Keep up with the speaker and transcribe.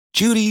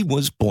Judy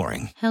was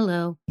boring.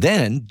 Hello.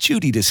 Then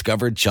Judy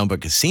discovered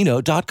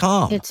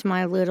ChumbaCasino.com. It's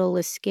my little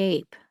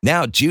escape.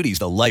 Now Judy's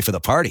the life of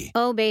the party.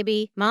 Oh,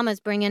 baby, mama's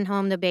bringing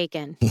home the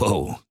bacon.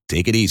 Whoa,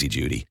 take it easy,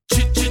 Judy.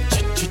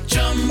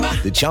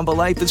 The Chumba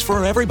life is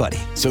for everybody.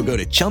 So go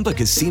to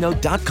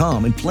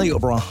ChumbaCasino.com and play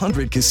over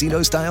 100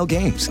 casino-style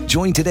games.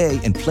 Join today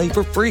and play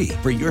for free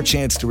for your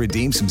chance to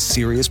redeem some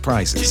serious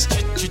prizes.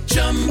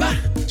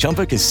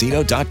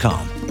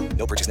 ChumbaCasino.com.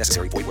 No purchase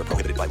necessary. Void where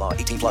prohibited by law.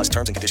 18+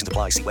 terms and conditions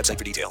apply. See website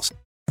for details.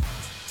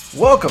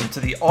 Welcome to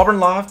the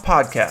Auburn Live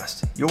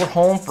Podcast, your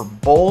home for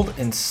bold,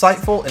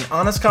 insightful, and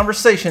honest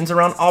conversations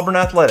around Auburn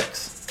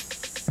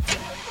athletics.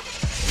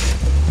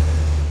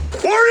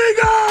 Where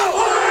you go?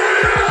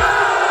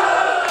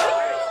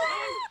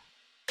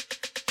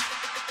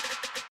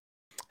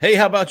 Hey,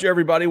 how about you,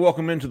 everybody?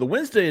 Welcome into the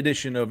Wednesday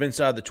edition of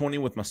Inside the 20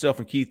 with myself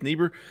and Keith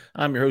Niebuhr.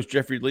 I'm your host,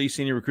 Jeffrey Lee,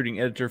 Senior Recruiting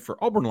Editor for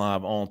Auburn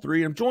Live on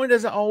 3. I'm joined,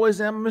 as I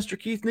always am, Mr.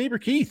 Keith Niebuhr.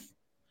 Keith,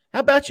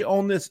 how about you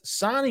on this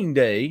signing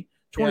day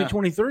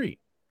 2023?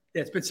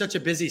 Yeah, it's been such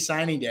a busy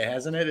signing day,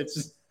 hasn't it? It's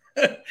just,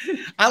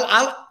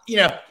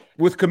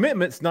 with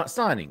commitments, not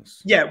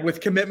signings. Yeah, with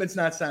commitments,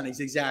 not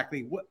signings.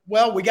 Exactly.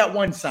 Well, we got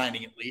one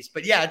signing at least,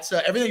 but yeah, it's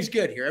everything's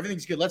good here.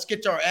 Everything's good. Let's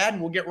get to our ad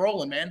and we'll get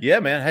rolling, man. Yeah,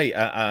 man. Hey,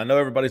 I know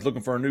everybody's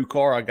looking for a new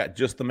car. I got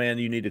just the man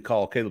you need to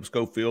call, Caleb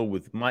Schofield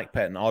with Mike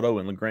Patton Auto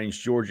in LaGrange,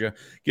 Georgia.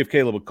 Give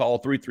Caleb a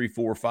call,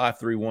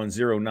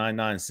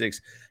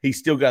 334-531-0996. He's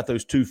still got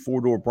those 2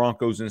 4-door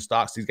Broncos in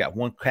stocks. He's got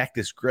one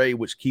Cactus Gray,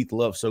 which Keith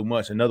loves so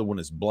much. Another one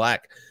is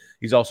black.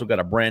 He's also got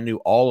a brand new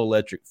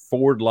all-electric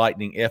Ford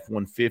Lightning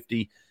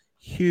F-150.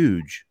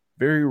 Huge,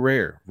 very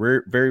rare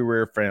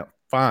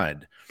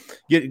find.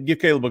 Give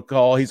Caleb a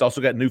call. He's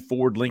also got new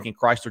Ford, Lincoln,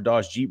 Chrysler,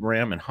 Dodge, Jeep,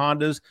 Ram, and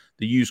Hondas.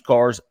 The used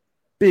cars,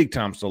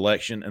 big-time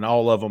selection, and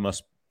all of them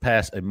must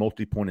pass a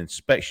multi-point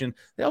inspection.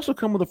 They also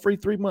come with a free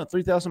 3-month,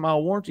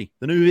 3,000-mile warranty.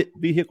 The new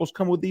vehicles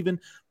come with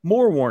even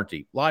more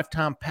warranty,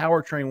 lifetime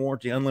powertrain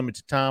warranty,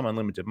 unlimited time,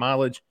 unlimited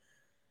mileage.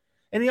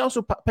 And he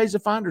also pays a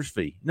finder's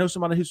fee. You know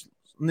somebody who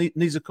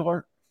needs a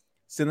car?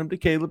 Send them to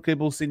Caleb.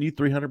 Caleb will send you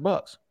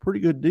 $300. Pretty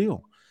good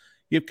deal.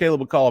 Give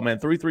Caleb a call, man,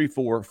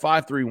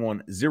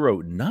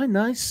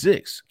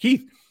 334-531-0996.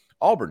 Keith,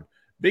 Auburn,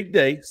 big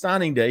day,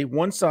 signing day.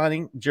 One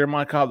signing,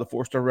 Jeremiah Cobb, the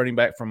 4-star running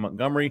back from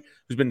Montgomery,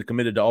 who's been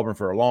committed to Auburn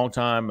for a long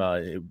time,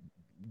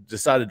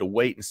 decided to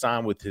wait and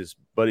sign with his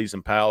buddies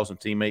and pals and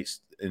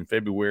teammates in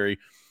February,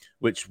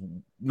 which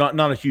not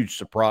a huge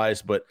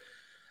surprise, but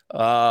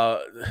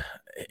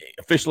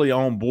officially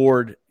on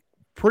board.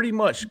 Pretty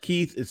much,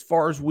 Keith, as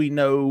far as we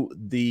know,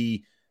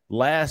 the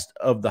last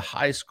of the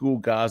high school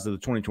guys of the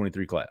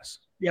 2023 class.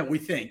 Yeah, we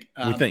think.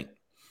 Top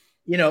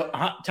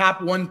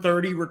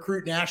 130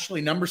 recruit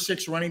nationally, number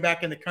 6 running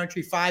back in the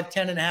country,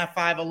 5'10 and a half,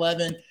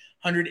 5'11",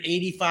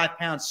 185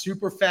 pounds,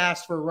 super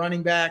fast for a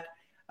running back.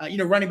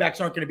 Running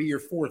backs aren't going to be your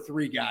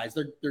 4.3 guys.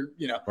 They're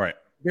right.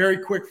 Very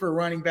quick for a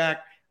running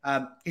back.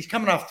 He's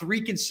coming off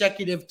 3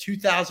 consecutive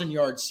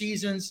 2,000-yard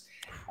seasons.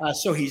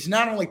 So he's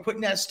not only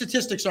putting that –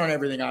 statistics aren't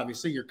everything,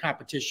 obviously, your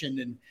competition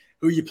and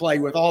who you play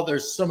with.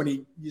 There's so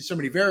many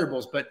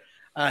variables, but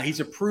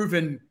he's a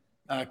proven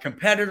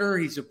competitor.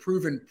 He's a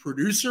proven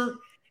producer,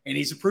 and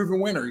he's a proven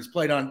winner. He's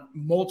played on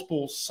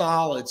multiple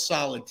solid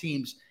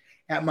teams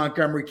at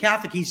Montgomery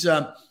Catholic. He's,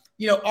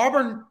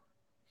 Auburn,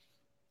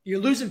 you're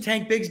losing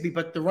Tank Bigsby,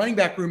 but the running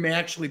back room may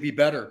actually be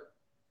better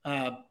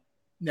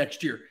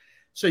next year.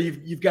 So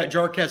you've got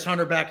Jarquez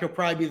Hunter back. He'll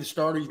probably be the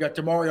starter. You've got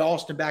Damari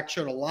Alston back,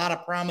 showed a lot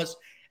of promise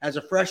as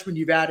a freshman.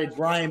 You've added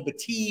Brian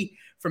Battie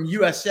from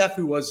USF,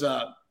 who was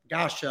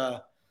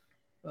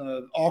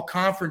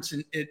all-conference.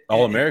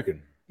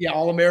 All-American.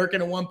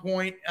 All-American at one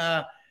point.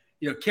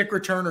 Kick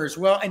returner as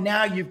well. And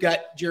now you've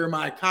got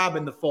Jeremiah Cobb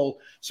in the fold.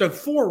 So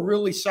 4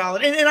 really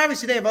solid. And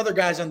obviously they have other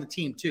guys on the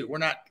team too. We're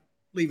not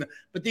leaving.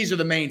 But these are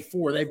the main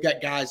 4. They've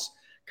got guys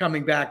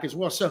coming back as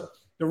well. So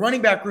the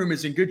running back room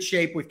is in good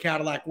shape with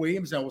Cadillac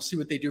Williams. Now we'll see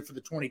what they do for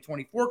the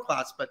 2024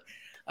 class. But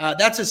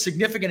that's a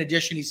significant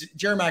addition.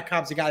 Jeremiah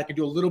Cobb's a guy that can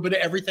do a little bit of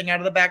everything out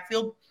of the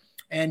backfield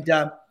and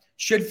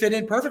should fit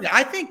in perfectly.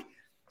 I think,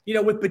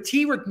 with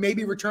Battie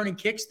maybe returning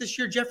kicks this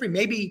year, Jeffrey,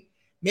 maybe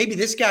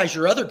this guy's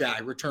your other guy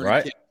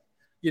returning kicks.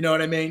 You know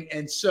what I mean?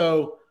 And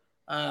so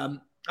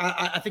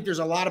I think there's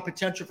a lot of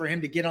potential for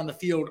him to get on the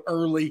field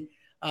early,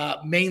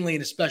 mainly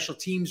in a special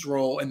teams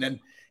role. And then,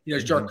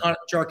 as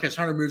Jarquez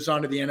Hunter moves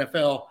on to the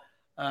NFL,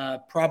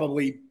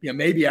 probably,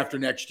 maybe after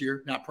next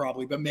year, not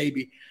probably, but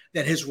maybe,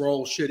 then his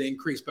role should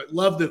increase. But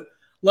love the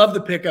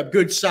pickup,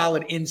 good,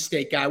 solid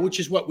in-state guy,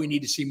 which is what we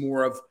need to see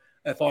more of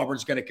if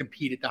Auburn's going to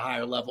compete at the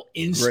higher level.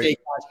 In-state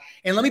guys.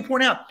 And let me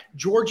point out,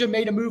 Georgia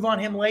made a move on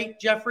him late,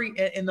 Jeffrey,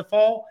 in the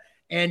fall.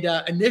 And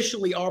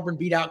initially, Auburn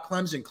beat out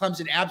Clemson.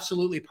 Clemson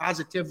absolutely,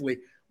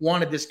 positively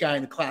wanted this guy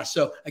in the class.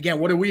 So, again,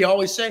 what do we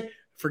always say?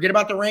 Forget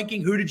about the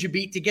ranking. Who did you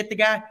beat to get the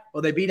guy?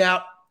 Well, they beat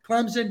out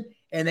Clemson,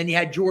 and then you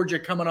had Georgia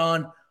coming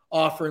on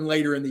offering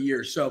later in the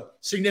year. So,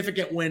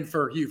 significant win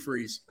for Hugh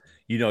Freeze.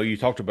 You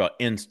talked about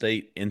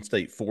in-state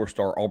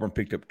 4-star. Auburn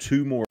picked up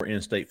 2 more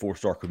in-state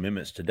 4-star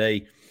commitments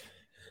today.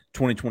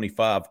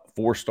 2025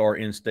 4-star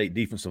in-state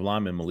defensive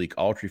lineman Malik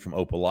Autry from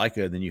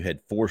Opelika. Then you had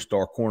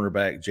 4-star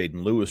cornerback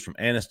Jaden Lewis from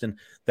Anniston.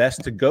 That's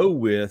to go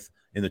with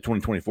in the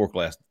 2024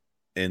 class.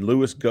 And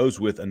Lewis goes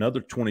with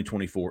another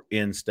 2024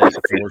 in-state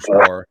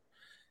 4-star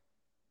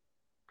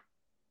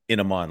in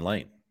Amon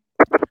Lane.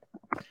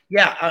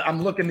 Yeah,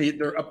 I'm looking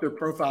they're up their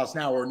profiles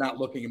now, or not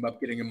looking them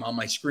up, getting them on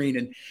my screen.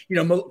 And,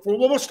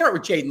 we'll start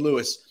with Jaden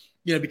Lewis,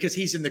 because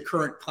he's in the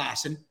current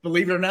class. And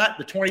believe it or not,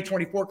 the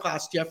 2024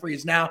 class, Jeffrey,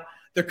 is now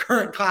the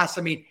current class.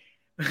 I mean,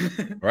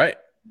 right.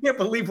 I can't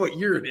believe what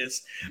year it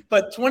is.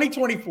 But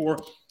 2024,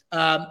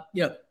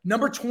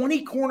 number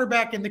 20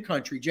 cornerback in the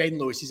country, Jaden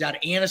Lewis. He's out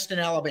of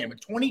Anniston, Alabama.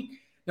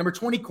 Number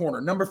 20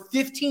 corner, number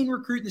 15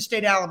 recruit in the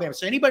state of Alabama.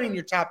 So anybody in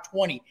your top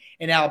 20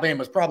 in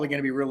Alabama is probably going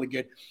to be really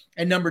good.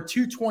 And number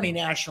 220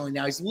 nationally.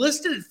 Now he's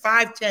listed at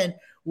 5'10",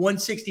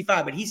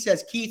 165, but he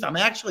says, Keith, I'm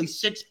actually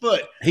 6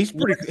 foot.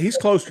 He's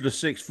closer to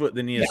 6 foot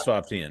than he is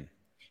 5'10".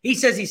 He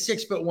says he's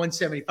 6 foot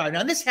 175.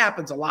 Now this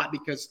happens a lot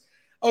because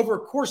over a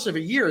course of a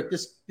year at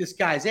this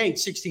guy's age,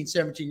 16,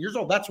 17 years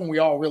old, that's when we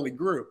all really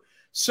grew.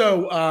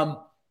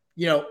 So,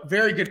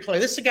 very good play.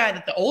 This is a guy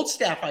that the old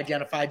staff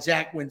identified,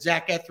 when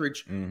Zach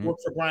Etheridge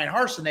worked for Brian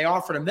Harsin. They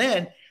offered him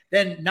then.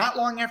 Then not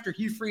long after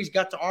Hugh Freeze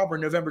got to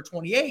Auburn, November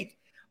 28th,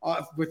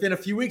 within a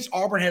few weeks,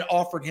 Auburn had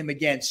offered him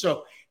again.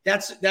 So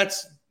that's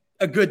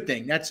a good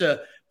thing.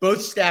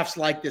 Both staffs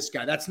like this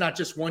guy. That's not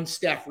just one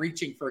staff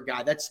reaching for a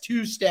guy. That's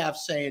two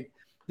staffs saying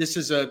this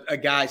is a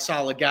guy,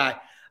 solid guy.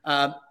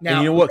 Now,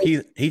 and you know what?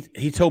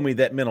 He told me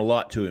that meant a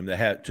lot to him to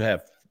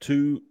have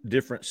two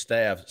different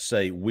staffs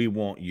say, we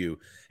want you.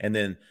 And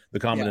then the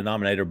common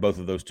denominator of both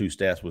of those two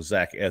staffs was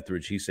Zach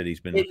Etheridge. He said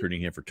he's been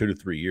recruiting him for 2 to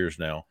 3 years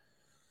now.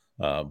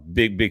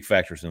 Big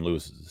factors in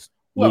Lewis's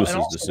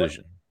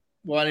decision.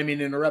 Well, I didn't mean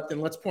to interrupt.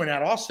 And let's point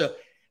out also,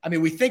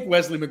 we think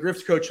Wesley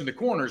McGriff's coaching the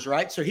corners,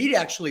 right? So he'd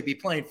actually be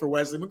playing for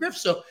Wesley McGriff.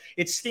 So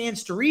it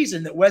stands to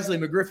reason that Wesley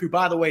McGriff, who,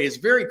 by the way, is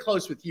very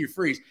close with Hugh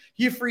Freeze.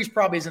 Hugh Freeze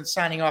probably isn't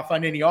signing off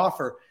on any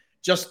offer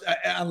just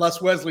unless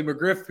Wesley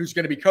McGriff, who's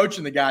going to be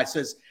coaching the guy,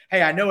 says,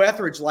 hey, I know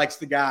Etheridge likes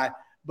the guy,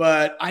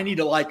 but I need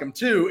to like him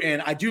too.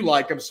 And I do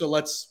like him. So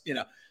let's,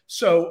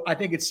 so I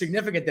think it's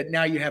significant that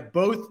now you have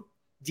both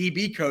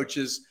DB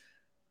coaches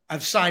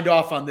have signed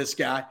off on this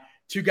guy.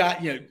 Two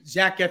guys,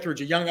 Zach Etheridge,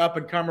 a young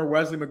up-and-comer,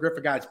 Wesley McGriff,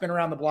 a guy that's been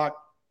around the block,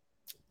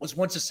 was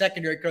once a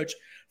secondary coach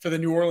for the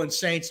New Orleans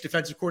Saints,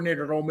 defensive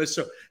coordinator at Ole Miss.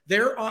 So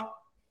they're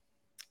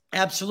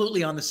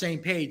absolutely on the same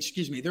page.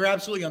 They're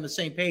absolutely on the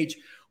same page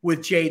with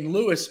Jaden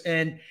Lewis.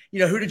 And,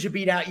 who did you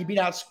beat out? You beat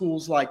out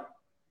schools like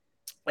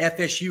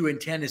FSU and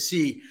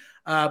Tennessee.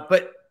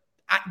 But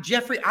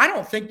Jeffrey, I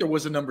don't think there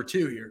was a number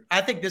 2 here.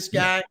 I think this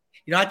guy,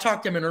 I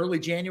talked to him in early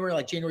January,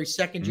 like January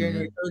 2nd,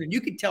 January 3rd, and you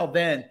could tell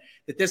then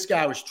that this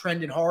guy was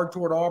trending hard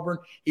toward Auburn.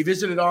 He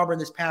visited Auburn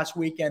this past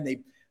weekend.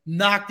 They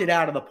knocked it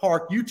out of the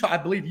park. I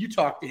believe you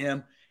talked to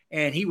him,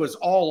 and he was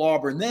all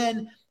Auburn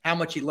then, how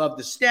much he loved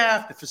the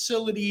staff, the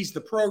facilities,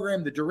 the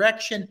program, the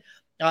direction.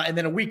 And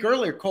then a week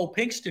earlier, Cole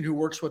Pinkston, who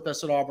works with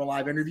us at Auburn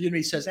Live, interviewed me.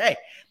 He says, hey,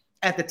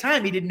 at the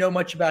time, he didn't know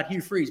much about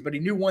Hugh Freeze, but he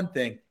knew one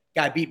thing.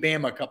 Guy beat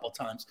Bama a couple of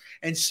times.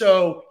 And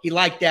so he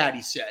liked that,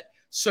 he said.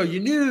 So you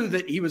knew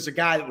that he was a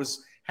guy that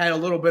had a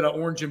little bit of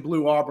orange and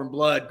blue Auburn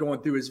blood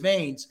going through his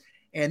veins.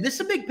 And this is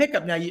a big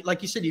pickup. Now,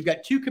 like you said, you've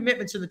got 2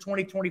 commitments in the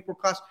 2024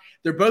 class.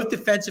 They're both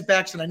defensive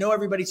backs. And I know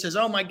everybody says,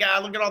 oh, my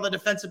God, look at all the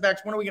defensive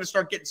backs. When are we going to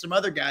start getting some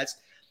other guys?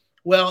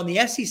 Well, in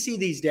the SEC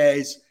these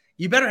days,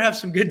 you better have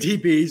some good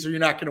DBs or you're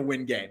not going to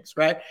win games,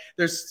 right?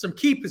 There's some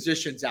key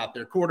positions out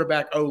there: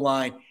 quarterback,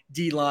 O-line,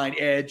 D-line,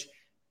 edge,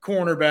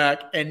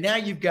 cornerback. And now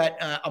you've got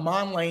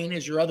Amon Lane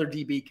as your other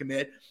DB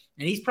commit,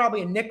 and he's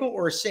probably a nickel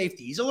or a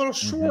safety. He's a little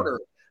shorter,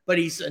 but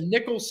he's a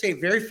nickel,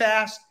 safe, very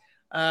fast.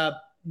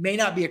 May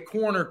not be a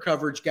corner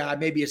coverage guy,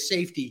 maybe a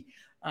safety.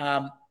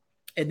 And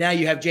now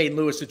you have Jaden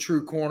Lewis, a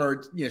true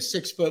corner,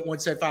 6 foot,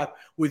 175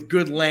 with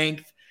good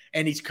length.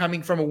 And he's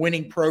coming from a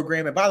winning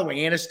program. And by the way,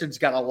 Anniston's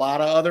got a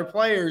lot of other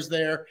players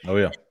there. Oh,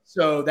 yeah.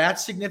 So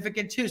that's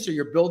significant too. So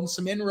you're building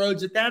some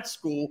inroads at that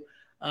school.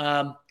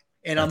 And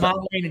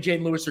Amon Lane and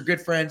Jaden Lewis are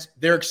good friends.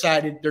 They're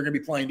excited. They're going to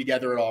be playing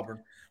together at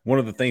Auburn. One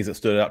of the things that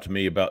stood out to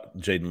me about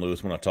Jaden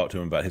Lewis when I talked to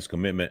him about his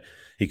commitment,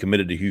 he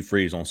committed to Hugh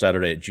Freeze on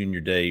Saturday at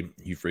Junior Day.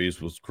 Hugh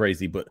Freeze was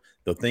crazy, but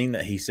the thing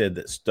that he said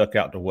that stuck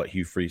out to what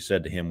Hugh Freeze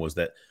said to him was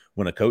that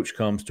when a coach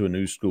comes to a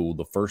new school,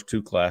 the first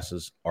 2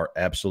 classes are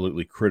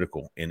absolutely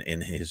critical in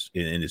his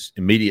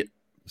immediate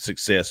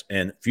success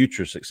and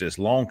future success,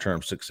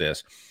 long-term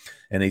success.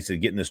 And he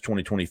said getting this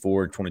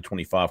 2024 and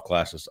 2025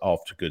 classes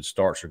off to good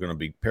starts are going to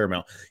be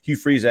paramount. Hugh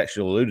Freeze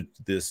actually alluded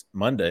to this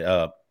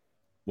Monday.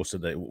 What's the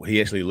day? He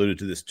actually alluded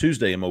to this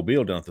Tuesday in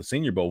Mobile down at the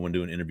Senior Bowl when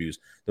doing interviews.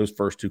 Those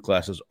first 2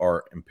 classes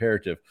are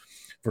imperative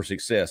for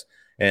success.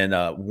 And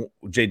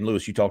Jaden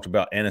Lewis, you talked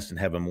about Anniston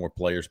having more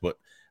players, but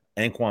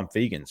Anquan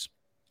Fegans,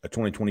 a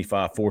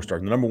 2025 4-star,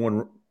 the number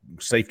 1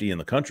 safety in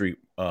the country,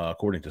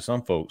 according to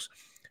some folks,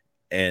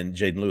 and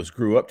Jaden Lewis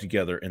grew up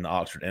together in the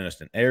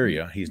Oxford-Anniston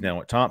area. He's now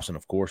at Thompson,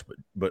 of course,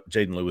 but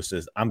Jaden Lewis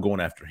says, I'm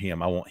going after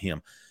him. I want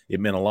him. It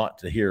meant a lot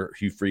to hear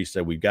Hugh Freeze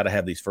say, we've got to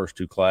have these first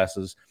 2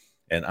 classes.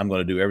 and I'm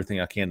going to do everything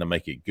I can to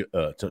make it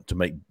to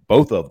make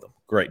both of them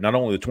great. Not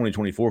only the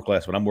 2024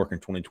 class, but I'm working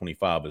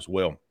 2025 as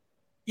well.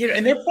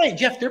 And they're playing,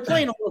 Jeff. They're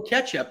playing a little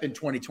catch up in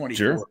 2024.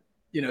 Sure.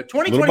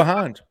 2020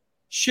 behind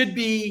should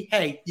be.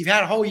 Hey, you've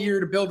had a whole year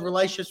to build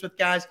relationships with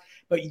guys,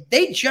 but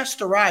they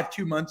just arrived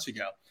 2 months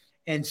ago,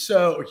 and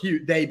so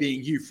they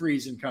being Hugh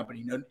Freeze and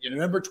company.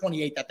 November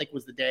 28th, I think,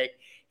 was the day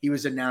he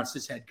was announced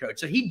as head coach.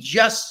 So he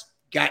just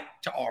got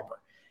to Auburn,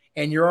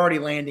 and you're already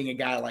landing a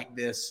guy like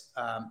this.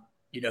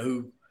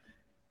 Who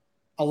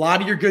a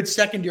lot of your good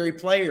secondary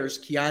players,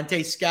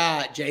 Keontae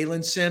Scott,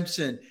 Jalen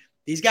Simpson,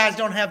 these guys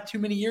don't have too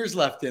many years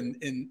left in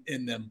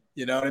them.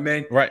 You know what I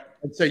mean? Right.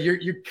 And so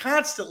you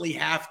constantly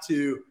have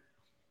to,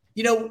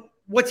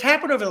 what's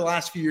happened over the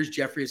last few years,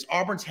 Jeffrey, is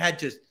Auburn's had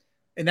to,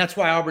 and that's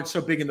why Auburn's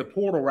so big in the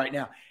portal right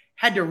now,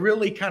 had to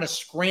really kind of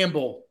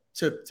scramble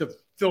to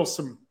fill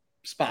some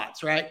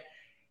spots, right?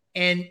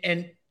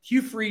 And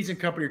Hugh Freeze and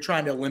company are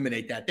trying to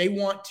eliminate that. They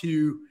want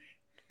to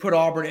put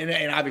Auburn in,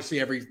 and obviously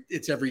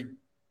it's every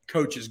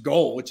coach's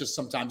goal. It just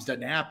sometimes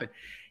doesn't happen.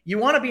 You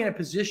want to be in a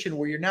position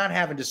where you're not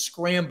having to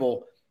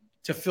scramble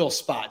to fill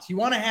spots. You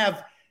want to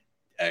have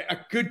a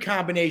good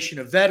combination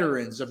of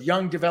veterans, of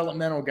young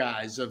developmental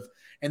guys,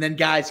 and then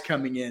guys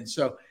coming in.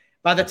 So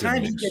by the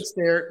time he gets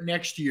there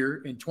next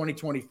year in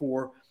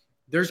 2024,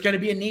 there's going to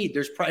be a need.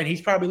 And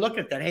he's probably looking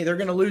at that. Hey, they're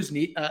going to lose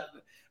need.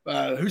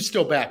 Who's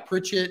still back?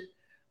 Pritchett,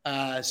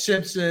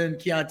 Simpson,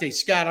 Keontae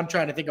Scott. I'm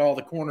trying to think of all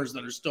the corners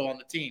that are still on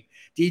the team.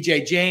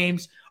 DJ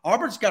James.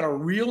 Auburn's got a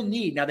real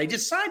need. Now, they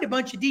just signed a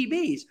bunch of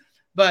DBs,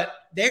 but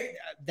that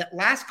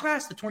last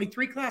class, the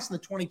 23 class and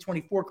the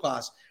 2024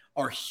 class,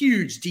 are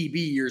huge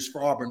DB years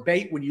for Auburn.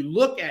 When you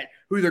look at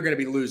who they're going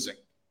to be losing.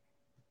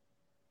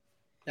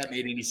 That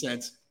made any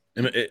sense?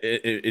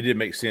 It did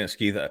make sense,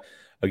 Keith.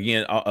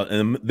 Again,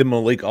 and then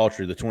Malik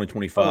Autry, the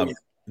 2025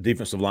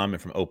 defensive lineman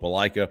from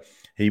Opelika,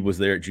 he was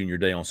there at junior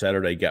day on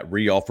Saturday, got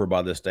re-offered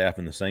by the staff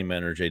in the same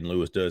manner Jaden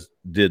Lewis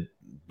did.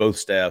 Both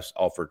staffs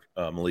offered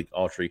Malik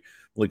Autry.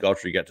 Malik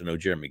Autry got to know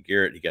Jeremy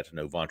Garrett. He got to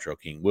know Vontrell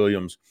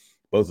King-Williams.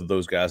 Both of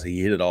those guys,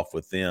 he hit it off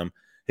with them.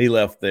 He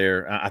left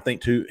there. I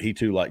think, he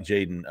too, like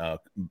Jaden,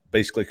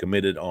 basically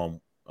committed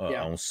on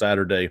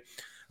Saturday.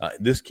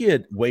 This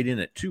kid weighed in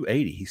at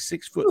 280. He's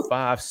 6'5",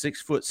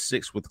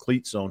 6'6" with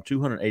cleats on,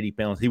 280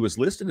 pounds. He was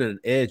listed at an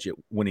edge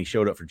when he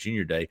showed up for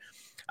junior day.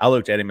 I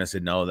looked at him and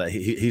said, no, that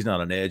he's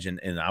not an edge.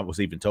 And I was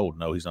even told,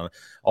 no, he's not.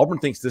 Auburn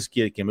thinks this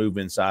kid can move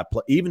inside,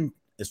 even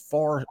as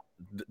far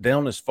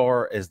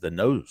as the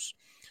nose.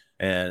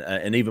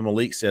 And even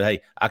Malik said,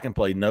 hey, I can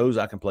play nose.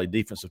 I can play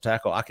defensive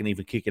tackle. I can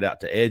even kick it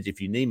out to edge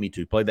if you need me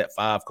to. Play that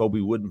 5 Kobe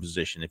Wooden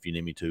position if you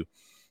need me to.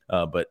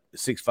 But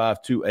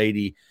 6'5",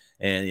 280.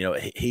 And,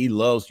 he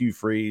loves Hugh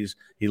Freeze.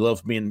 He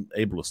loves being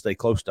able to stay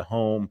close to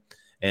home.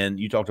 And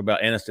you talked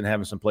about Anniston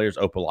having some players.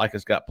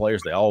 Opelika's got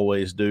players. They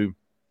always do.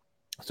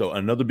 So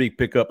another big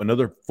pickup,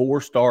 another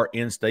 4-star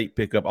in-state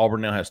pickup. Auburn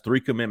now has 3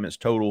 commitments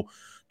total,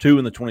 2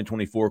 in the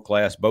 2024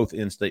 class, both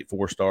in-state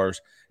 4-stars,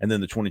 and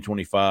then the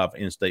 2025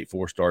 in-state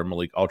 4-star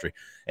Malik Autry.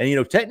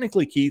 And,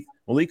 technically, Keith,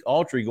 Malik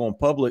Autry going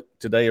public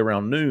today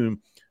around noon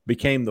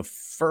became the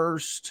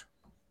first.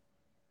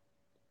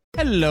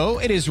 Hello,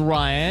 it is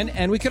Ryan,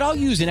 and we could all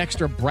use an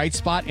extra bright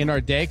spot in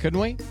our day, couldn't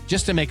we?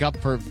 Just to make up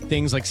for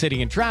things like sitting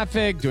in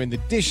traffic, doing the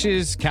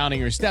dishes, counting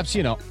your steps,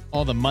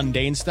 all the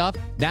mundane stuff.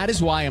 That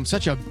is why I'm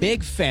such a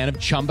big fan of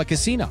Chumba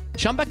Casino.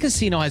 Chumba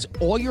Casino has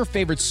all your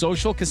favorite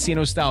social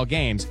casino-style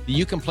games that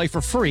you can play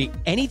for free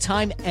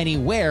anytime,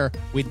 anywhere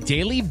with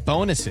daily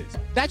bonuses.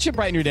 That should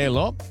brighten your day a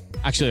little.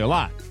 Actually, a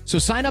lot. So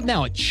sign up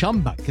now at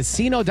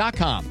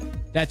ChumbaCasino.com.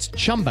 That's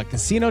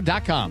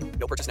ChumbaCasino.com.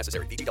 No purchase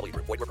necessary. VGW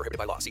Group. Void where prohibited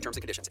by law. See terms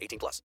and conditions.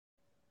 18+.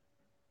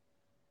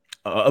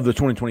 Of the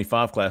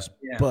 2025 class.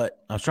 Yeah.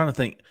 But I was trying to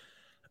think,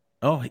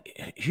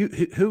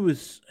 who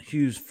was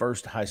Hugh's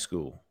first high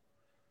school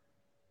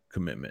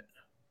commitment?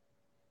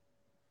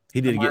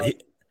 He did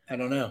I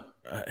don't know.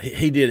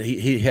 He did.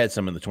 He had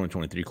some in the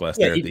 2023 class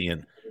there at the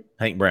end.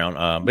 Hank Brown.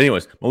 But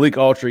anyways, Malik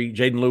Autry,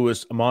 Jaden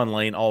Lewis, Amon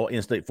Lane, all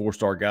in-state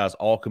 4-star guys,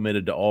 all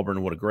committed to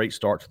Auburn. What a great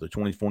start to the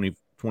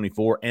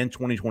 2024 and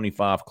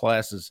 2025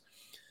 classes.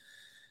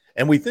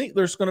 And we think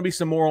there's going to be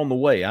some more on the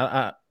way.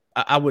 I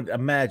would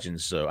imagine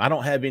so. I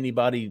don't have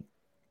anybody,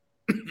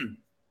 at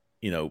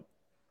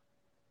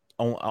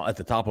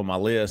the top of my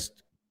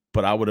list,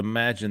 but I would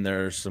imagine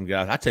there's some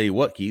guys. I tell you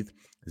what, Keith,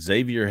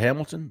 Xavier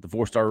Hamilton, the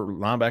 4-star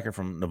linebacker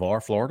from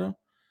Navarre, Florida,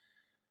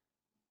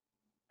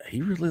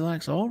 he really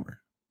likes Auburn.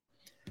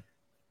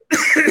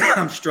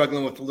 I'm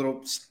struggling with a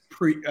little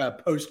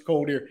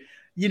post-cold here.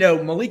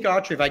 Malik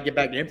Autry, if I get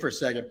back to him for a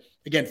second,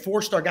 again,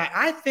 4-star guy.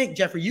 I think,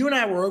 Jeffrey, you and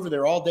I were over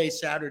there all day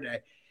Saturday,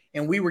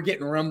 and we were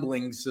getting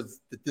rumblings of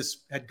that this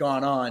had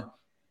gone on.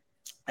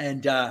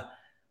 And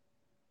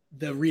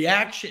the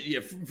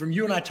reaction from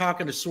you and I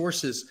talking to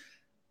sources,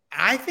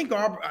 I think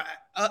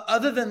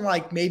other than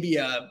like maybe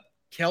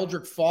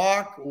Keldrick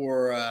Falk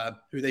or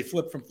who they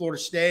flipped from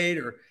Florida State,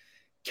 or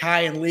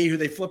Kai and Lee, who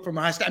they flipped from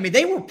Ohio State. I mean,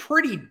 they were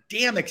pretty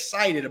damn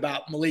excited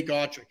about Malik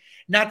Autry.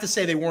 Not to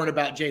say they weren't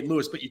about Jaden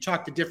Lewis, but you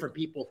talk to different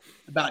people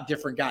about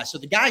different guys. So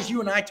the guys you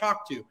and I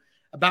talked to,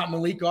 about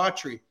Malik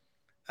Autry.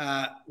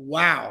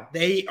 Wow,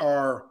 they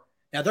are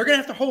now. They're going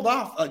to have to hold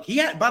off.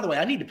 By the way,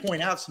 I need to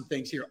point out some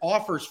things here.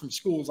 Offers from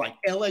schools like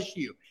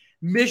LSU,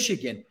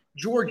 Michigan,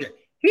 Georgia.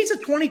 He's a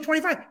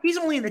 2025. He's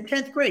only in the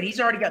 10th grade.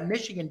 He's already got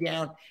Michigan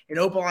down in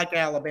Opelika,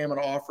 Alabama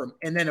to offer him.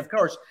 And then, of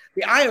course,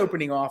 the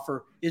eye-opening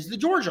offer is the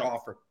Georgia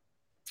offer,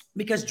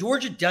 because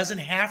Georgia doesn't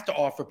have to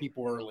offer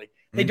people early.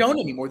 They don't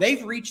anymore.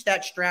 They've reached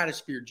that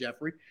stratosphere,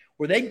 Jeffrey,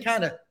 where they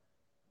can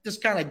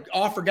just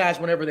offer guys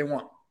whenever they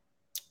want.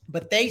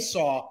 But they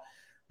saw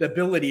the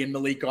ability in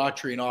Malik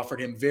Autry and offered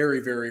him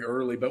very, very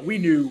early. But we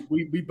knew,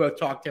 we both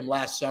talked to him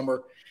last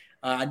summer,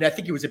 and I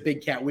think it was a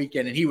Big Cat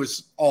weekend, and he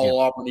was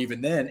all Auburn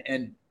even then.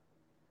 And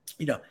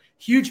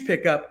huge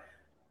pickup,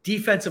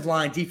 defensive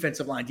line.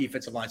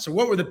 So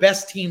what were the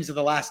best teams of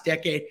the last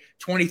decade,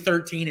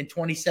 2013 and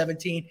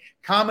 2017?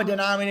 Common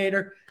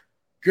denominator,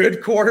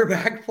 good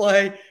quarterback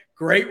play,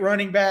 great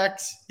running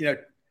backs,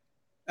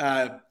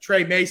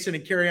 Trey Mason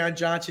and Kerryon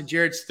Johnson,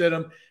 Jared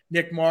Stidham,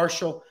 Nick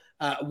Marshall,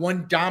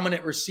 one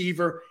dominant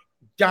receiver,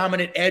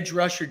 dominant edge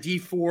rusher, D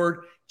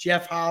Ford,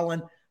 Jeff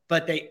Holland,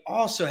 but they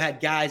also had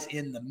guys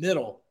in the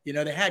middle.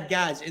 They had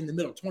guys in the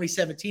middle.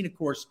 2017, of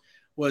course,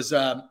 was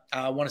I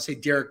want to say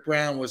Derek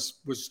Brown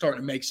was starting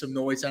to make some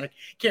noise. And I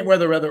can't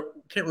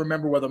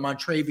remember whether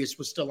Montravius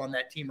was still on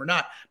that team or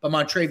not, but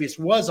Montravius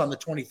was on the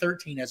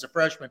 2013 as a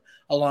freshman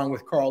along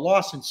with Carl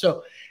Lawson.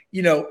 So,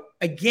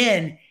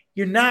 again,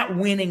 you're not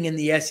winning in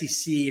the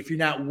SEC if you're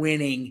not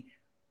winning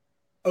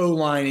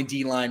O-line and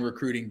D-line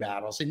recruiting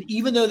battles. And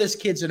even though this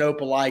kid's in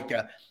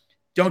Opelika,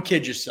 don't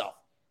kid yourself.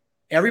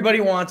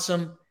 Everybody wants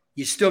him.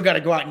 You still got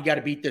to go out and you got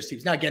to beat those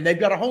teams. Now, again, they've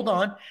got to hold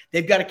on.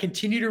 They've got to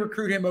continue to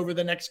recruit him over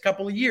the next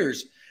couple of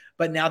years.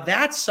 But now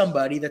that's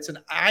somebody that's an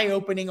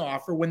eye-opening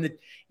offer when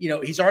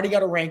he's already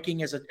got a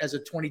ranking as a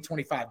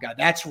 2025 guy.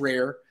 That's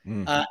rare.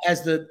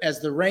 As the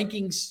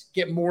rankings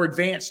get more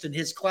advanced in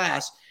his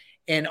class,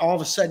 and all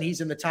of a sudden he's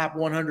in the top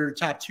 100 or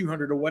top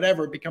 200 or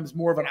whatever, it becomes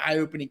more of an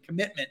eye-opening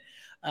commitment.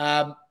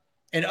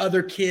 And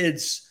other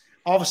kids,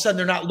 all of a sudden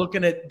they're not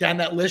looking at down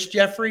that list,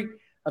 Jeffrey,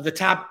 of the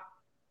top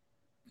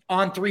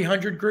on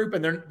 300 group,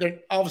 and they're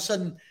all of a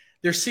sudden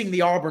they're seeing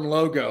the Auburn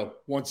logo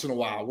once in a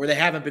while, where they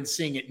haven't been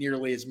seeing it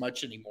nearly as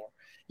much anymore.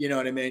 You know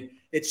what I mean?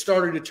 It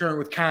started to turn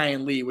with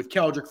Kyan Lee, with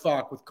Keldrick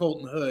Falk, with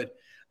Colton Hood,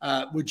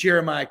 with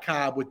Jeremiah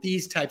Cobb, with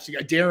these types of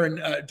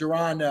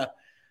Duron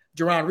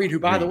Reed, who,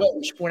 by the way,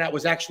 we should point out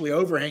was actually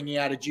over hanging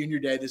out at Junior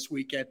Day this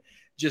weekend,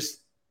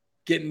 just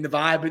getting the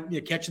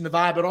vibe, catching the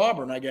vibe at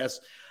Auburn, I guess.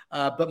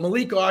 But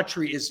Malik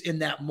Autry is in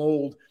that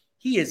mold.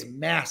 He is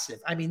massive.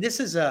 I mean, this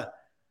is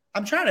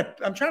I'm trying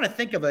to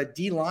think of a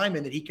D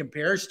lineman that he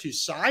compares to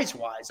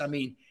size-wise. I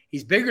mean,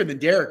 he's bigger than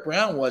Derek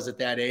Brown was at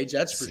that age,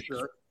 that's for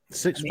sure.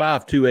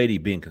 6'5", 280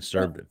 being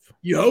conservative.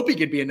 You hope he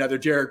could be another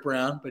Derek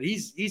Brown, but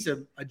he's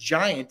a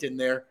giant in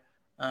there.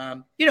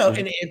 And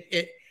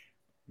it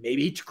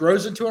maybe he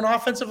grows into an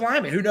offensive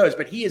lineman. Who knows?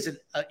 But he is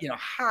a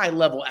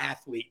high-level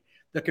athlete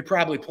that could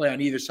probably play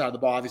on either side of the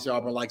ball. Obviously,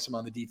 Auburn likes him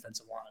on the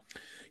defensive line.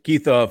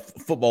 Keith,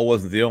 football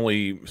wasn't the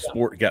only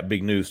sport that got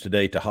big news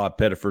today. Tahad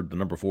Pettiford, the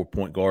number 4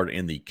 point guard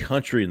in the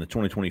country in the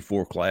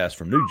 2024 class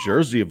from New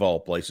Jersey, of all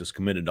places,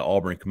 committed to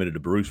Auburn, committed to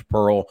Bruce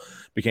Pearl,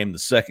 became the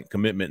second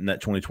commitment in that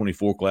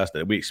 2024 class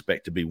that we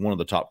expect to be one of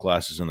the top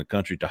classes in the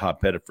country. Tahad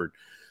Pettiford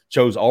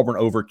chose Auburn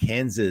over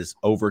Kansas,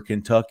 over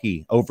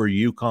Kentucky, over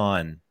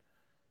UConn.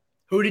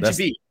 Who did you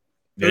beat?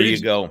 There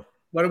you go.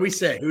 What did we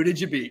say? Who did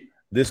you beat?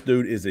 This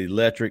dude is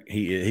electric.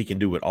 He can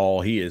do it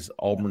all. He is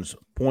Auburn's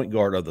point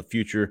guard of the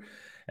future.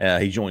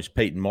 He joins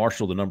Peyton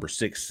Marshall, the number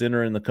 6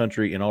 center in the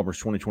country in Auburn's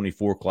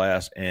 2024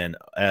 class. And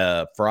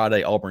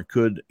Friday, Auburn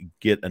could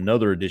get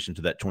another addition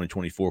to that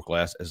 2024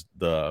 class as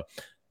I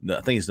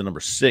think it's the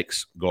number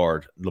 6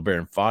 guard,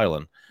 LeBaron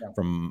Filan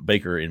from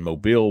Baker in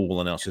Mobile,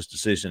 will announce his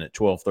decision at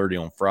 12:30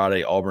 on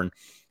Friday. Auburn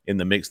in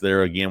the mix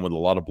there again with a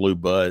lot of blue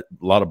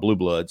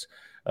bloods.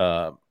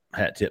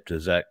 Hat tip to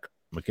Zach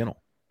McKinnell.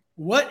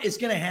 What is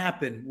going to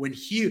happen when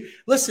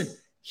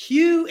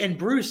Hugh and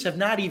Bruce have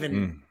not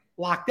even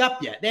locked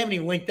up yet? They haven't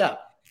even linked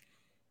up.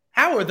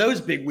 How are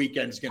those big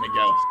weekends going to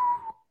go?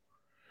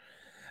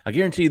 I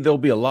guarantee there'll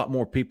be a lot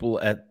more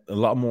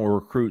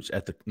recruits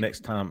at the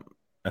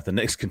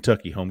next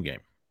Kentucky home game.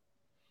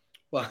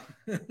 Well,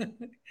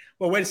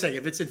 wait a second.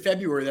 If it's in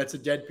February, that's a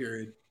dead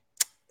period.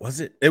 Was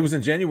it? It was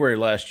in January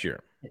last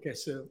year. Okay,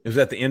 so it was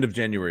at the end of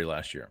January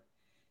last year.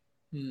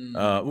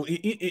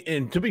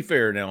 And to be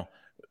fair, now,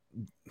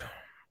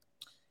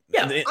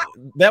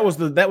 that was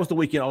the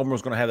weekend Auburn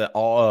was going to have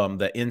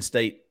that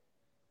in-state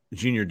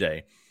junior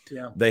day.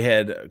 Yeah, they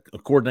had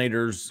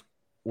coordinators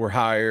were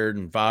hired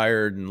and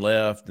fired and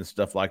left and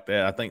stuff like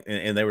that. I think,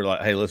 and they were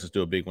like, "Hey, let's just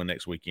do a big one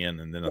next weekend."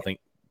 And then I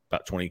think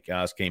about 20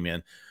 guys came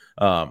in,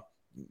 a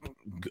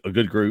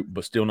good group,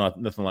 but still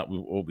nothing like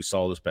what we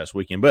saw this past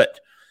weekend. But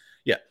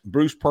yeah,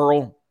 Bruce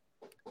Pearl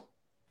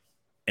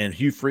and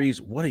Hugh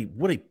Freeze, what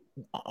a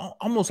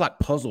almost like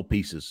puzzle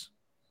pieces.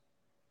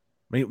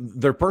 I mean,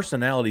 their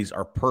personalities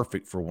are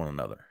perfect for one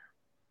another.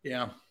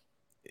 Yeah.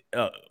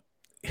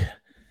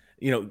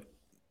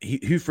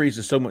 Hugh Freeze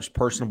is so much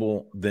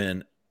personable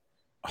than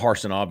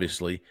Harsin,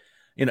 obviously,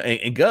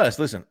 and Gus.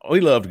 Listen, we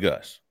loved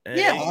Gus.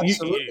 Yeah,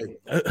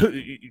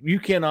 absolutely. You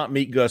cannot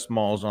meet Gus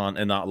Malls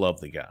and not love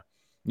the guy.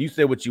 You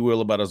say what you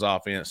will about his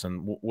offense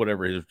and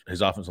whatever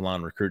his offensive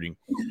line recruiting,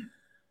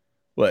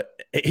 but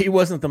he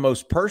wasn't the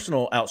most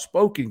personal,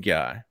 outspoken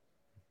guy.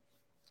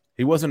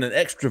 He wasn't an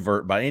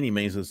extrovert by any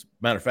means. As a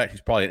matter of fact, he's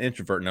probably an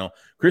introvert now.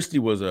 Christy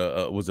was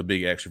a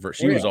big extrovert.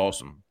 She was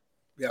awesome.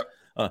 Yep.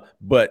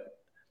 But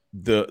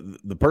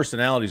the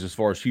personalities as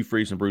far as Hugh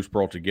Freeze and Bruce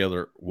Pearl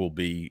together will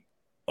be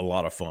a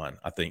lot of fun,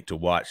 I think, to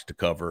watch, to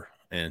cover,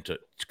 and to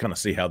kind of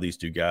see how these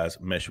two guys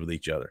mesh with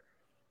each other.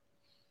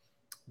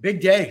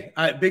 Big day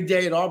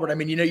at Auburn. I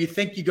mean, you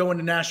think you go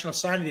into National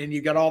Signing Day and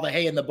you got all the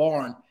hay in the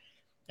barn,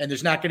 and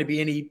there's not going to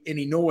be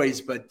any noise,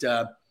 but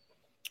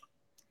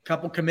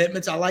couple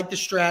commitments. I like the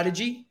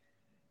strategy,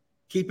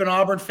 keeping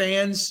Auburn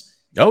fans.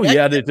 Oh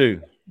yeah, I did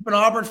too. Keeping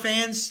Auburn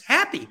fans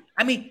happy.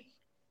 I mean,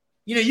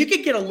 you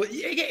could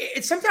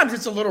get sometimes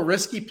it's a little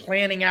risky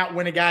planning out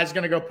when a guy's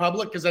going to go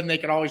public, because then they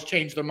can always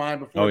change their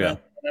mind before. Oh yeah,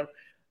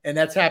 and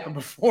that's happened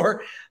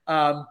before.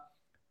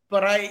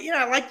 But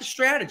I like the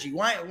strategy.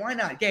 Why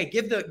not? Okay,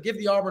 give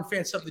the Auburn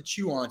fans something to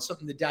chew on,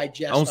 something to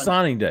digest. On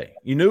signing day,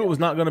 you knew it was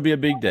not going to be a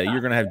big day. You're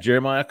going to have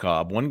Jeremiah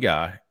Cobb, one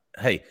guy.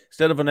 Hey,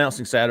 instead of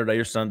announcing Saturday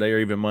or Sunday or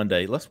even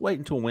Monday, let's wait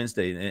until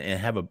Wednesday and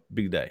have a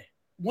big day.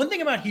 One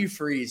thing about Hugh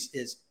Freeze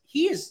is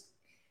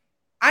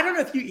I don't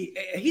know if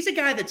he's a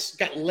guy that's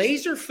got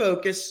laser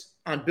focus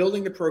on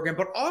building the program,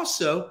 but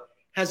also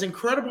has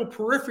incredible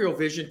peripheral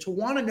vision to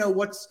want to know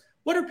what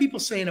are people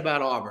saying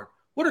about Auburn?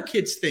 What are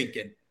kids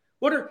thinking?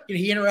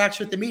 He interacts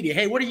with the media.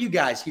 Hey, what are you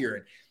guys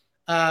hearing?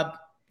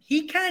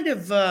 He kind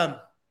of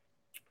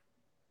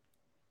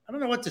I don't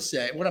know what to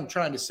say, what I'm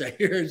trying to say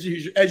here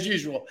as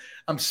usual.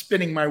 I'm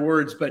spinning my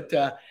words, but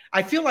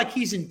I feel like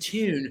he's in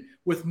tune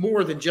with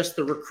more than just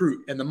the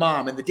recruit and the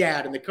mom and the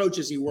dad and the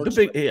coaches he works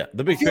with. Yeah,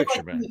 the big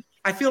picture, man.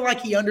 I feel like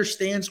he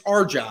understands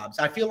our jobs.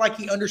 I feel like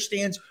he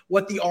understands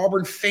what the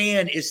Auburn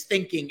fan is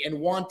thinking and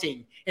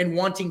wanting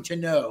to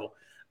know.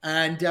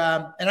 And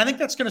I think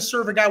that's going to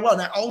serve a guy well.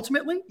 Now,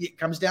 ultimately, it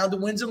comes down to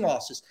wins and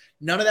losses.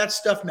 None of that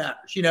stuff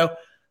matters.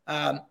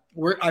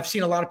 I've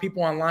seen a lot of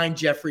people online,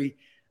 Jeffrey,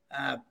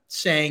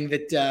 saying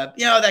that,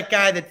 that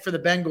guy that for the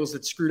Bengals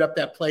that screwed up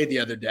that play the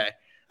other day.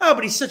 Oh,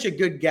 but he's such a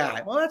good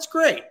guy. Well, that's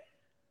great.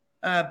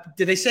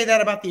 Did they say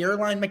that about the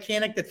airline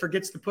mechanic that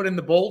forgets to put in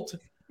the bolt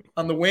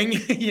on the wing?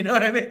 You know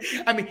what I mean?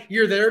 I mean,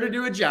 you're there to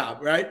do a job,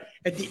 right?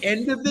 At the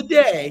end of the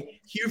day,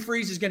 Hugh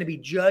Freeze is going to be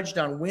judged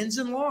on wins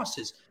and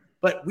losses.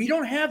 But we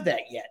don't have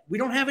that yet. We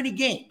don't have any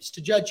games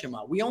to judge him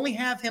on. We only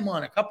have him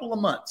on a couple of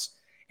months.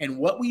 And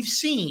what we've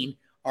seen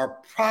are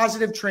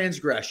positive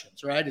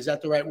transgressions, right? Is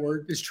that the right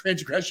word? Is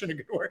transgression a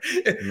good word?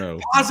 No.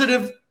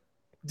 Positive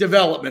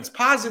developments,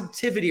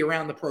 positivity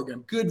around the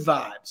program, good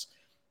vibes.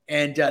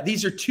 And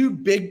these are two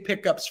big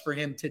pickups for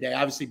him today.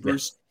 Obviously,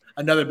 Bruce,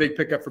 another big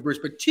pickup for Bruce,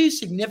 but two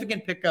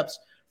significant pickups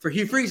for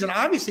Hugh Freeze. And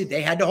obviously,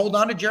 they had to hold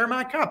on to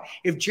Jeremiah Cobb.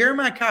 If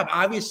Jeremiah Cobb,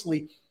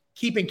 obviously,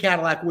 keeping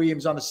Cadillac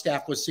Williams on the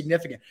staff was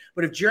significant.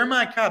 But if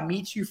Jeremiah Cobb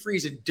meets Hugh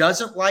Freeze and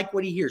doesn't like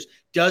what he hears,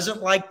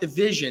 doesn't like the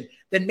vision,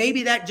 then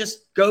maybe that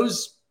just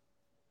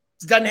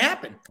doesn't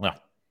happen. Well,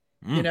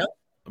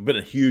 been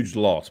a huge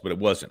loss, but it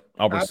wasn't.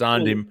 Auburn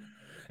signed him,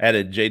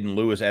 added Jaden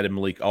Lewis, added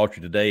Malik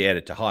Autry today,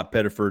 added Tahad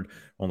Pettiford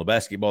on the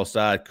basketball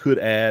side, could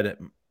add,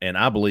 and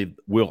I believe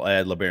will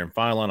add LeBaron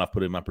Philon. I've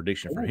put in my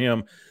prediction for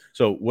him.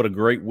 So what a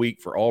great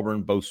week for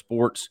Auburn, both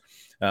sports.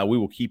 We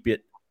will keep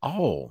it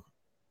all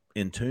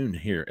in tune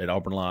here at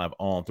Auburn Live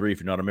on 3. If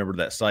you're not a member of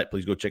that site,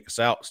 please go check us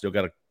out. Still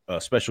got a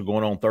special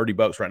going on,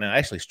 $30 right now.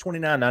 Actually, it's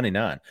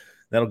 $29.99.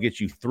 That'll get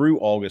you through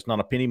August, not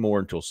a penny more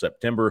until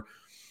September.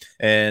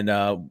 And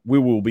we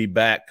will be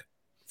back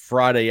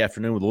Friday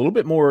afternoon with a little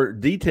bit more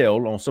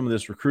detail on some of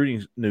this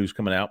recruiting news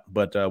coming out.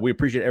 But we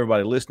appreciate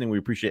everybody listening. We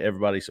appreciate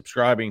everybody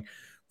subscribing.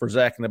 For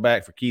Zach in the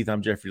back, for Keith,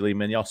 I'm Jeffrey Lee.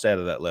 Man, y'all stay out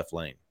of that left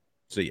lane.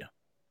 See ya.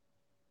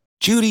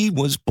 Judy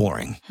was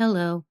boring.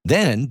 Hello.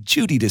 Then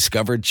Judy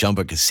discovered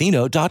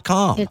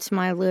ChumbaCasino.com. It's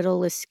my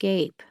little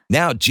escape.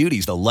 Now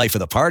Judy's the life of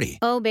the party.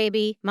 Oh,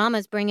 baby,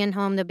 mama's bringing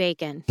home the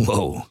bacon.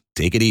 Whoa,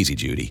 take it easy,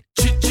 Judy.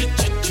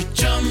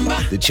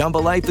 The Chumba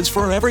life is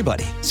for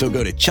everybody. So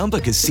go to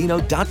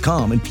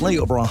ChumbaCasino.com and play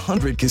over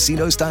 100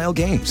 casino-style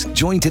games.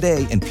 Join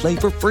today and play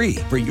for free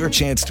for your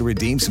chance to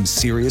redeem some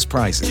serious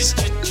prizes.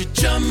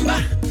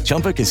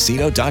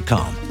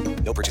 ChumbaCasino.com.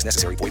 No purchase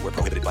necessary. Void where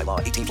prohibited by law.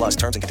 18+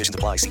 terms and conditions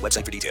apply. See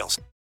website for details.